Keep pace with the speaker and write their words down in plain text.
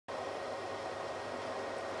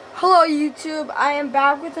Hello YouTube, I am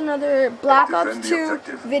back with another Black Ops 2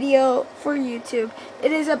 video for YouTube.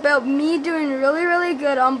 It is about me doing really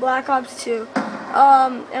good on Black Ops 2.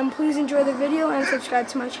 And please enjoy the video and subscribe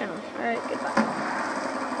to my channel. Alright, goodbye.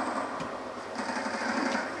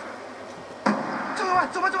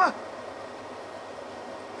 走吧！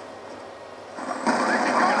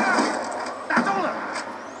打中了！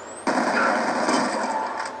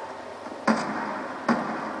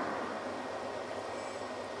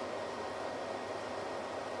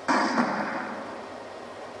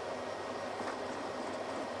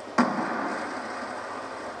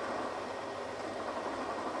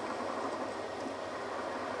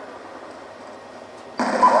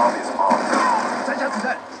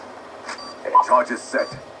 Charges set.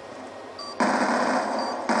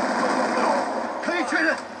 可以确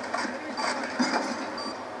认。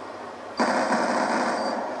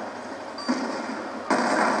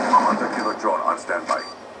Hunter killer drone on standby.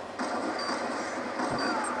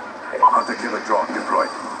 Hunter killer drone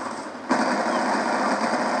deployed.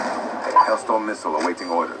 Hellstorm missile awaiting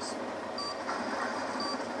orders.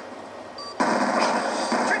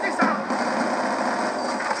 确定上。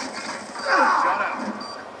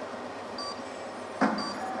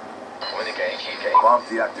 Bomb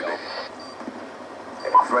deactivated.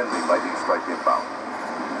 Friendly lightning strike inbound.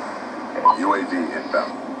 UAV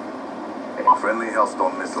inbound. Friendly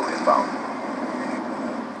Hellstorm missile inbound.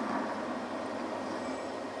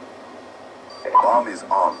 Bomb is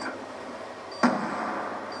armed.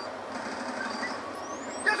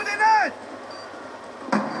 要素点燃！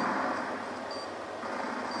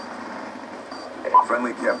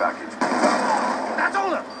 Friendly care package. 打中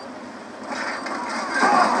了！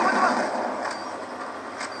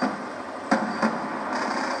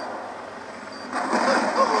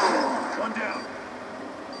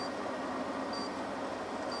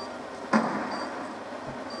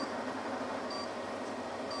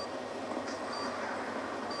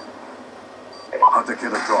 Hunter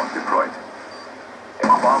killer drone deployed.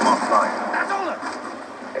 Bomb offline. 打中了！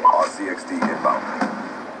 RCXD inbound.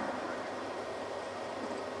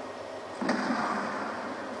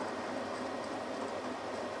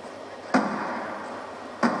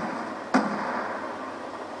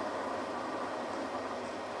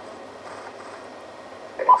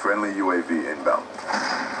 Friendly UAV inbound.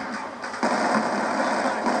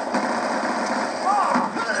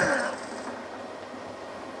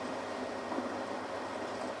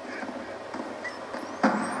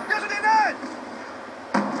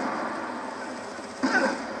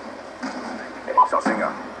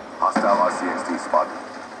 Hostile RCXD spotted.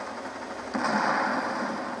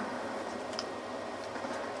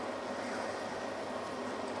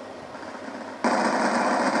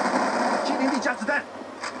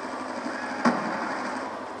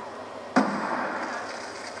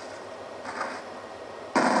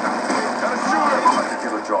 Hunter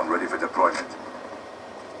killer drone ready for deployment.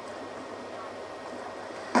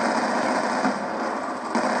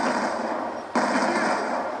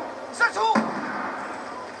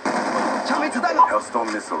 Hellstorm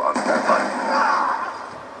missile on standby.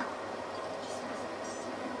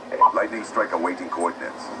 Lightning strike awaiting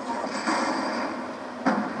coordinates.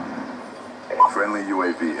 Friendly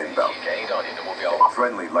UAV inbound.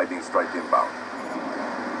 Friendly lightning strike inbound.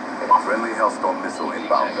 Friendly Hellstorm missile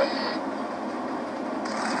inbound.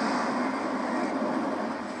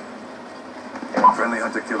 Friendly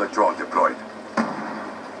hunter killer drone deployed.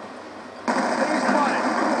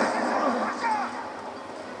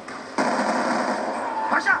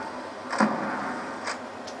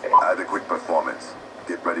 Adequate performance.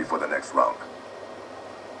 Get ready for the next round.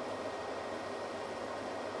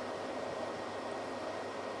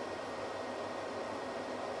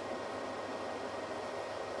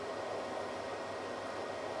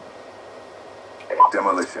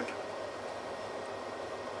 Demolition.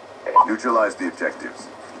 Neutralize the objectives.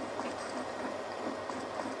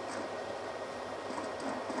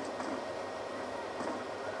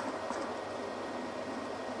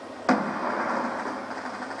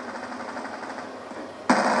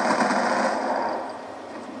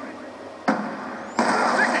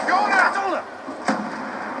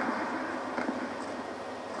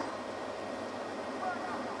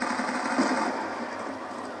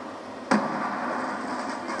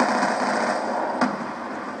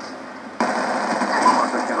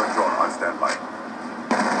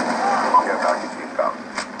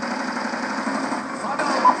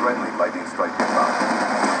 Friendly lightning strike inbound.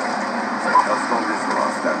 Hellstorm missile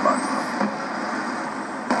on standby.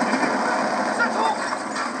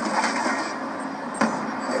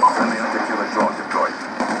 Friendly hunter killer drone deployed.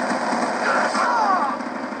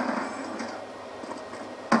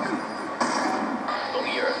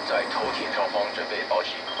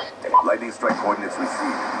 Lightning strike coordinates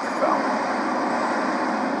received. Inbound.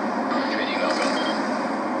 Trading outbound.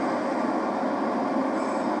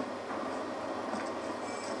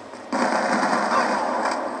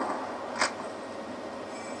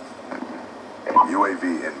 UAV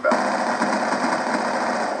inbound.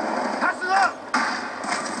 他死了！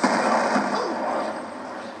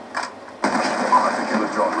 Hunter killer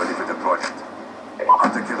drone ready for deployment.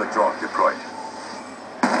 Hunter killer drone deployed.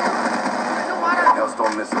 就完了！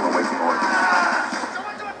 Hailstorm missile awaiting orders. 怎么？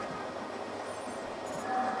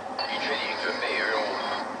 Trading 准备任务。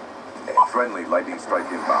 Friendly lightning strike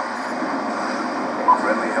inbound.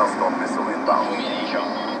 Friendly Hailstorm missile 负 inbound. 面影响。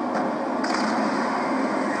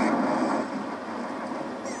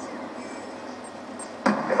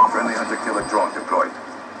 Friendly hunter killer drone deployed.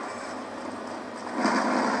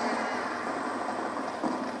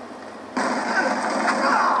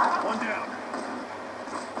 One down.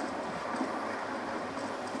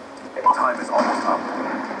 Time is almost up.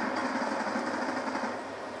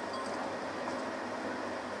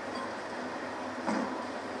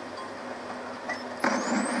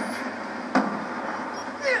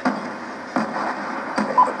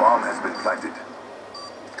 The bomb has been planted.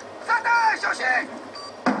 炸弹，小心！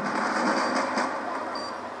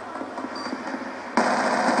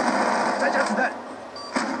再加子弹。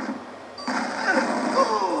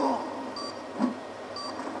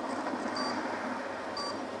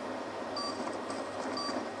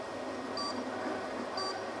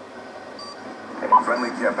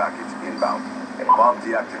Friendly care package inbound. Bomb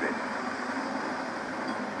deactivated.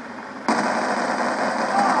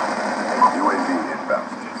 UAV inbound.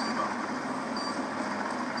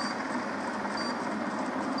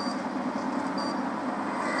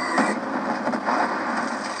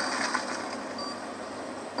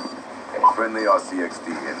 Friendly RCXD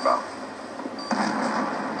inbound.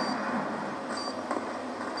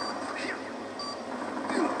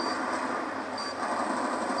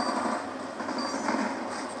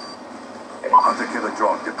 Hunter killer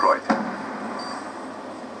drone deployed.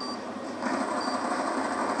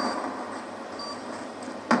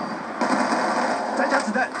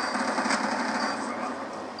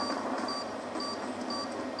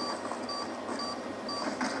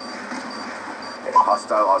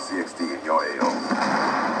 Hostile RCXD in your AO.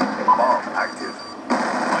 Bomb active.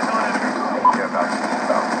 Care package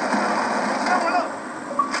inbound.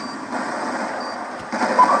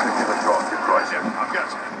 Hunter killer drone deployed. I've got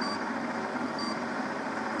you.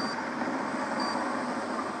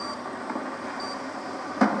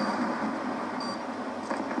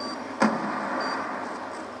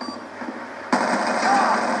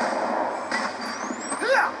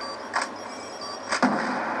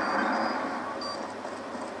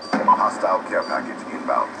 Hostile care package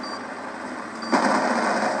inbound.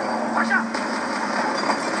 拿下！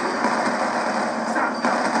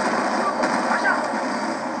拿下！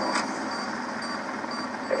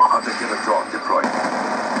 Hunter killer drone deployed.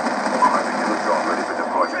 Hunter killer drone ready for 确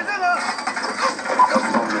deployment. 认了。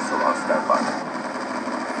 Hailstorm missile on standby.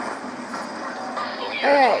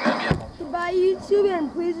 Alright, goodbye YouTube,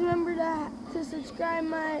 and please remember to subscribe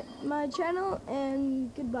my channel,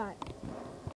 and goodbye.